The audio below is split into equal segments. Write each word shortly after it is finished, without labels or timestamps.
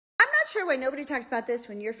not sure why nobody talks about this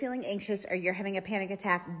when you're feeling anxious or you're having a panic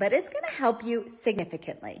attack, but it's going to help you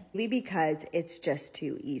significantly. Maybe because it's just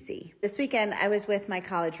too easy. This weekend, I was with my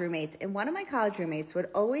college roommates, and one of my college roommates would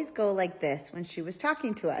always go like this when she was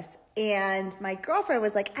talking to us. And my girlfriend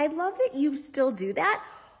was like, I love that you still do that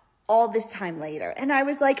all this time later. And I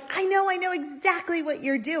was like, I know exactly what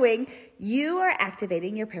you're doing. You are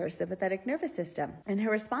activating your parasympathetic nervous system. And her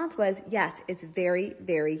response was, yes, it's very,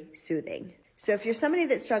 very soothing. So if you're somebody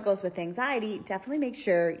that struggles with anxiety, definitely make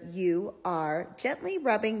sure you are gently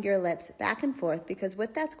rubbing your lips back and forth, because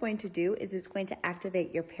what that's going to do is it's going to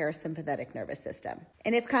activate your parasympathetic nervous system.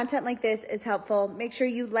 And if content like this is helpful, make sure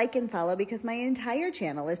you like and follow, because my entire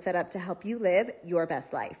channel is set up to help you live your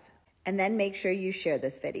best life. And then make sure you share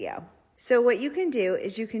this video. So what you can do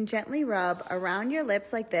is you can gently rub around your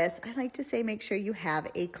lips like this. I like to say make sure you have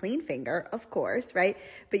a clean finger, of course, right?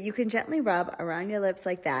 But you can gently rub around your lips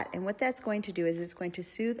like that. And what that's going to do is it's going to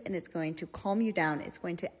soothe and it's going to calm you down. It's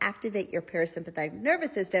going to activate your parasympathetic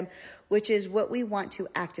nervous system, which is what we want to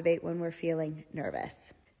activate when we're feeling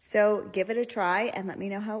nervous. So give it a try and let me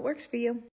know how it works for you.